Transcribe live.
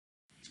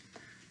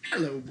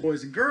Hello,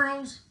 boys and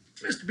girls.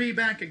 Mr. B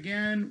back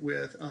again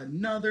with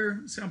another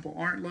simple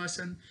art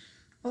lesson.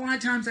 A lot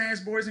of times I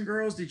ask boys and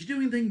girls, did you do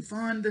anything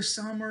fun this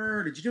summer?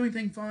 Or did you do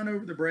anything fun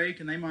over the break?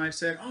 And they might have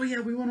said, oh yeah,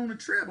 we went on a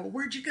trip. Well,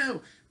 where'd you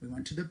go? We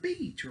went to the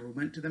beach or we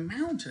went to the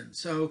mountains.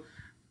 So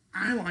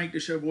I like to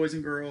show boys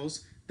and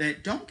girls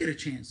that don't get a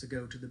chance to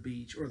go to the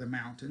beach or the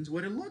mountains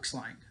what it looks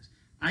like.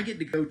 I get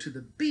to go to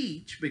the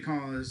beach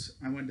because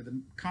I went to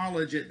the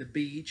college at the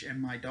beach and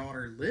my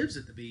daughter lives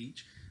at the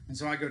beach. And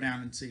so I go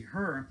down and see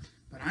her,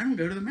 but I don't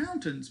go to the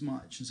mountains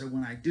much. And so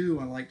when I do,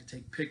 I like to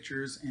take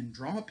pictures and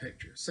draw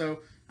pictures. So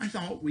I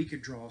thought we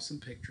could draw some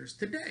pictures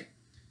today.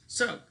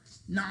 So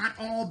not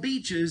all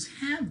beaches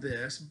have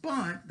this,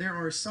 but there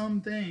are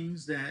some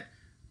things that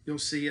you'll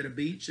see at a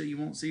beach that you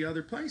won't see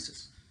other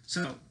places.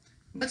 So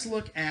let's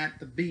look at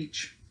the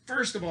beach.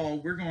 First of all,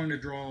 we're going to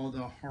draw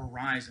the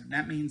horizon.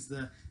 That means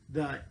the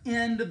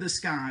end of the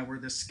sky, where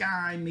the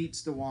sky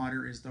meets the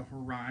water, is the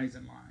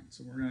horizon line.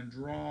 So we're going to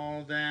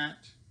draw that.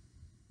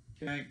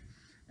 Okay,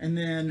 and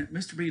then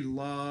Mr. B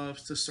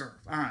loves to surf.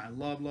 I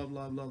love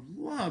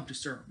to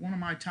surf. One of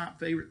my top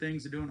favorite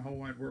things to do in the whole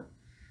wide world.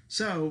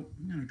 So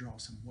I'm going to draw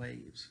some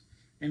waves.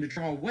 And to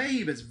draw a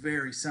wave, it's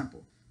very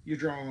simple. You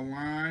draw a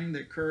line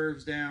that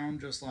curves down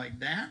just like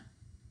that.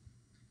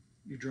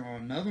 You draw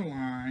another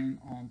line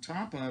on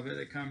top of it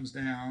that comes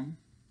down,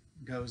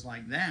 goes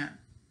like that.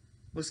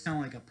 Looks kind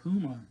of like a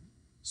puma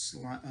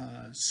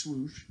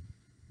swoosh.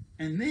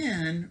 And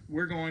then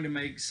we're going to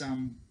make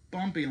some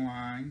bumpy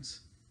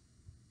lines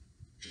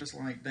just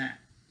like that.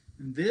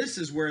 And this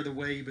is where the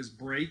wave is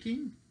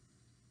breaking,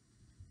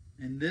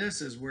 and this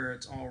is where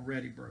it's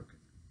already broken.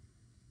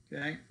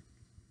 Okay?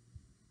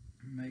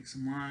 Make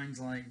some lines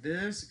like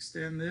this,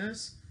 extend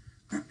this.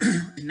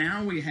 And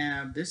now we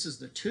have, this is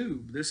the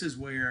tube. This is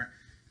where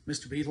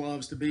Mr. B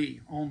loves to be,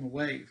 on the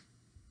wave.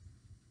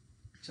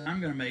 So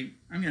I'm going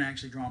to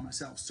actually draw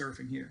myself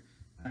surfing here.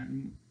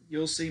 And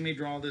you'll see me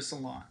draw this a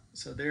lot.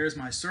 So there's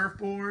my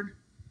surfboard.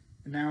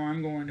 And now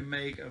I'm going to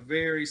make a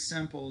very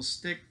simple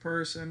stick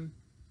person.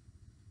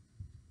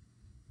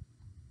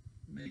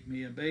 Make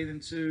me a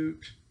bathing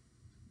suit.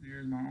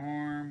 There's my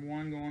arm,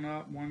 one going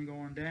up, one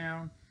going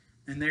down.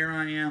 And there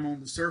I am on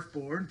the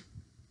surfboard.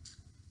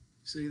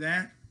 See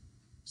that?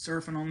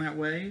 Surfing on that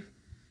wave.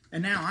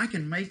 And now I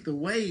can make the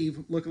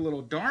wave look a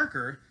little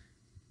darker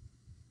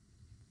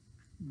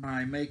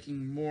by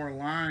making more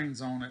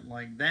lines on it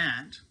like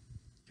that.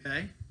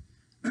 Okay?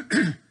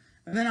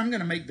 And then I'm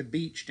going to make the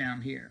beach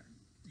down here.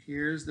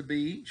 Here's the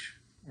beach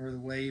where the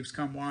waves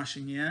come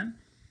washing in.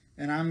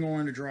 And I'm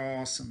going to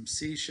draw some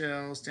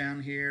seashells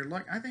down here.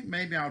 Look, I think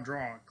maybe I'll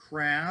draw a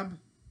crab.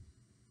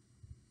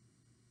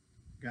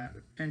 Got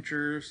the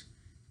pinchers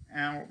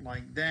out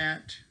like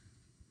that.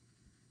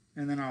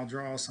 And then I'll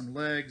draw some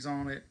legs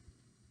on it.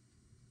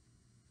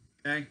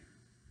 Okay?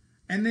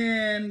 And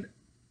then,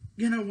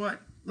 you know what?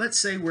 Let's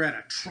say we're at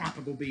a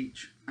tropical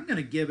beach. I'm going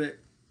to give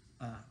it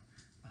a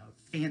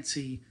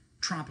fancy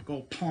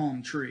tropical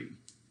palm tree.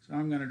 So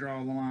I'm going to draw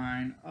a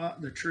line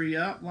up, the tree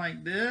up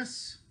like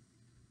this.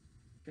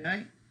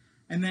 Okay?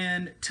 And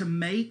then to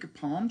make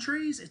palm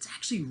trees, it's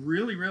actually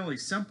really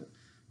simple.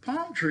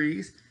 Palm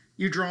trees,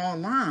 you draw a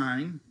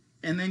line,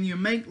 and then you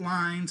make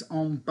lines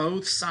on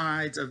both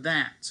sides of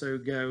that. So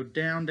go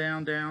down,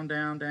 down, down,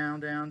 down, down,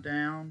 down,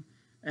 down,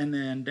 and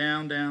then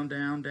down, down,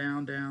 down,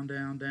 down, down,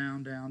 down,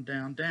 down, down,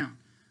 down, down.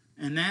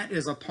 And that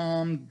is a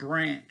palm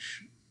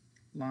branch.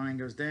 Line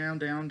goes down,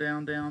 down,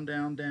 down, down,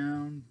 down,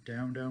 down,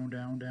 down, down,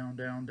 down, down,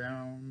 down,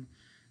 down.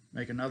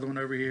 Make another one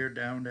over here.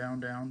 Down, down,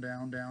 down,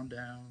 down, down,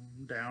 down,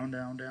 down,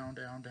 down, down,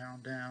 down,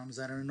 down, down. Is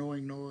that an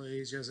annoying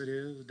noise? Yes, it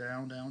is.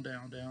 Down, down,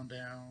 down, down,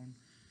 down.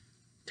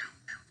 Down,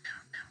 down,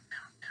 down, down,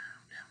 down,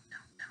 down, down,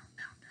 down, down,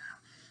 down, down.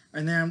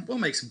 And then we'll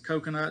make some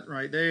coconut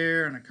right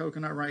there and a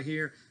coconut right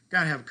here.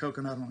 Got to have a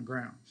coconut on the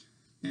ground.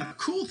 Now, the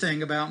cool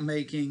thing about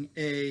making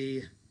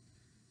a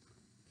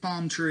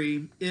palm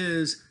tree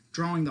is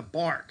drawing the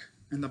bark.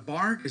 And the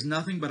bark is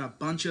nothing but a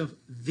bunch of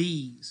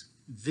V's.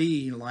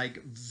 V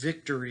like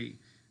victory.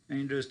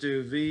 And you just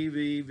do V,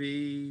 V,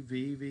 V,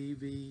 V, V,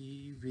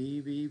 V, V,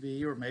 V,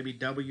 V, or maybe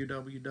W,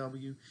 W,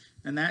 W.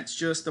 And that's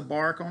just the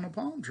bark on a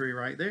palm tree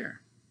right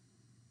there.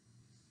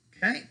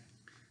 Okay?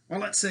 Well,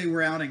 let's say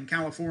we're out in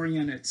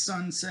California and it's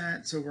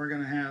sunset, so we're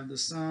going to have the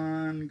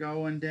sun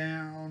going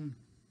down.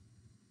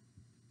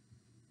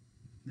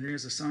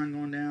 There's the sun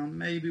going down.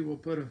 Maybe we'll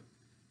put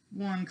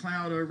one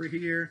cloud over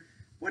here.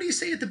 What do you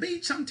see at the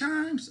beach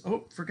sometimes?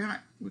 Oh,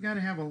 forgot. We got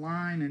to have a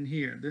line in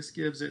here. This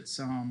gives it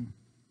some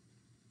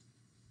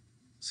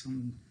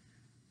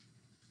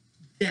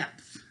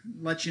depth.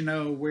 Let you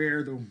know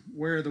where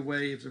the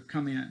waves have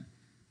come in.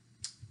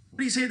 What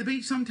do you see at the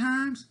beach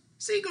sometimes?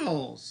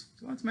 Seagulls.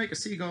 So let's make a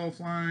seagull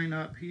flying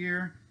up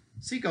here.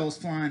 Seagulls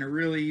flying are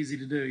really easy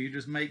to do. You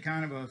just make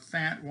kind of a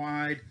fat,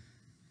 wide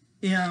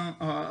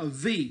a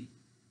V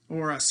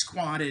or a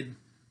squatted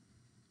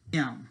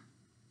M.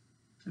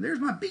 And there's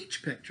my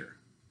beach picture.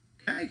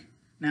 Okay?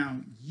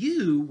 Now,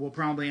 you will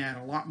probably add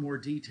a lot more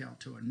detail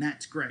to it, and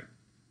that's great.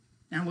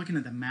 Now, looking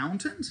at the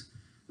mountains,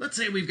 let's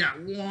say we've got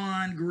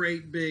one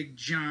great big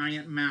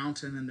giant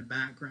mountain in the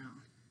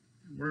background.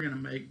 We're going to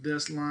make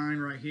this line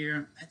right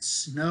here. That's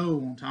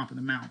snow on top of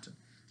the mountain.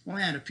 We'll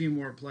add a few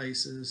more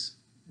places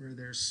where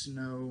there's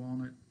snow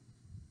on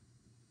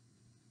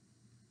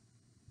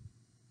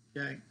it.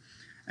 Okay.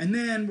 And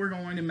then we're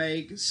going to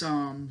make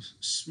some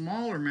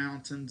smaller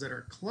mountains that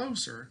are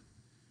closer.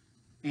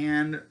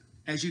 And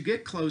as you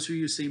get closer,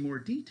 you see more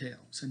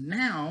details. And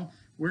now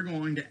we're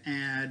going to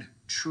add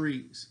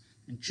trees.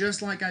 And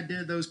just like I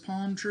did those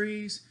palm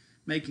trees,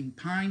 making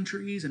pine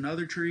trees and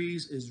other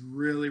trees is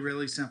really,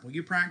 really simple.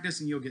 You practice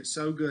and you'll get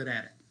so good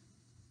at it.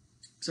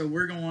 So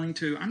I'm going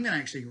to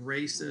actually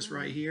erase this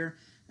right here,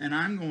 and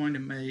I'm going to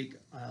make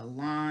a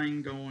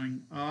line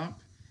going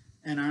up,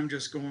 and I'm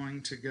just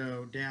going to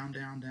go down,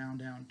 down, down,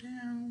 down,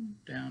 down,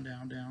 down, down,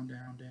 down,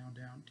 down, down,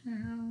 down,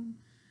 down,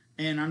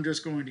 and I'm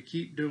just going to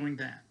keep doing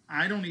that.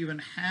 I don't even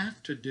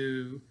have to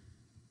do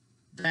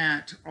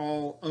that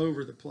all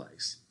over the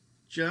place.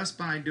 Just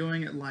by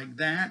doing it like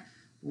that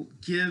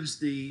gives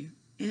the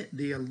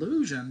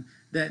illusion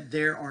that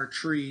there are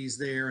trees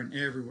there and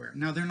everywhere.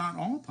 Now, they're not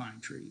all pine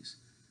trees.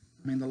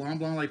 I mean, the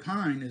loblolly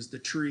pine is the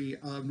tree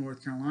of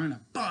North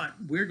Carolina, but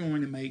we're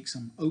going to make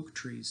some oak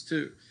trees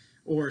too,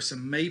 or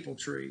some maple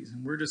trees,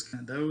 and we're just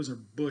going to, those are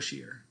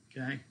bushier,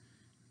 okay?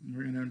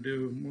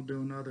 And we'll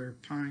do another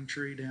pine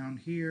tree down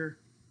here,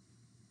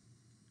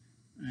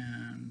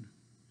 and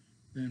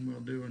then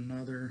we'll do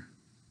another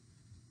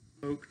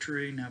oak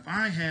tree. Now, if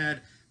I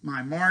had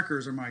my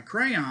markers or my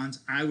crayons,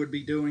 I would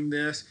be doing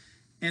this,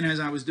 and as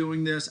I was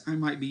doing this, I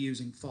might be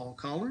using fall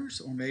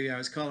colors, or maybe I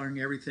was coloring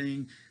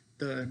everything.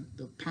 The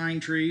pine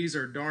trees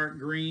are dark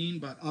green,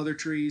 but other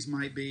trees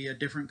might be a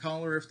different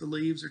color if the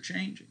leaves are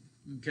changing,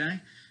 okay?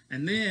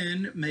 And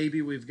then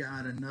maybe we've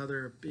got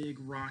another big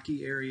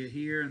rocky area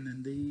here, and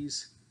then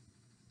these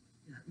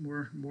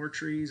more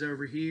trees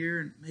over here,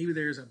 and maybe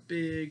there's a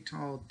big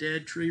tall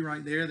dead tree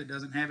right there that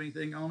doesn't have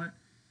anything on it.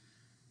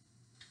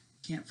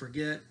 Can't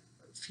forget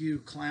a few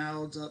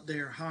clouds up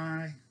there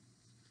high.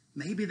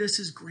 Maybe this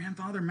is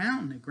Grandfather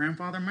Mountain. At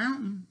Grandfather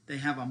Mountain, they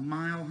have a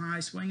mile-high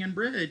swinging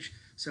bridge.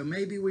 So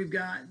maybe we've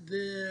got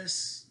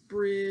this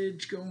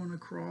bridge going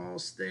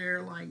across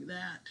there like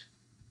that.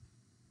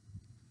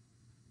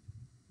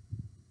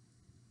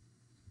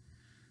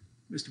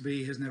 Mr.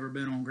 B has never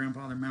been on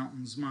Grandfather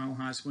Mountain's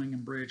mile-high swinging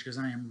bridge because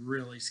I am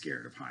really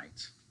scared of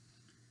heights.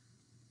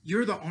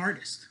 You're the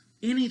artist.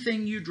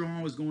 Anything you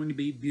draw is going to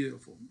be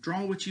beautiful.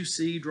 Draw what you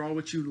see, draw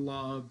what you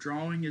love.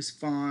 Drawing is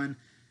fun.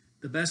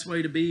 The best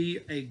way to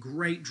be a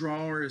great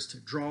drawer is to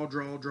draw,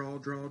 draw, draw,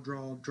 draw,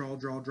 draw, draw,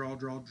 draw, draw,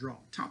 draw, draw.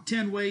 Top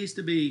 10 ways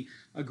to be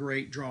a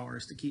great drawer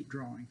is to keep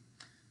drawing.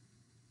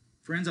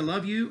 Friends, I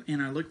love you,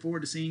 and I look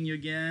forward to seeing you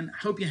again. I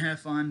hope you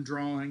have fun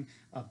drawing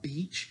a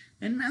beach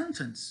and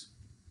mountains.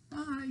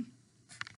 Bye.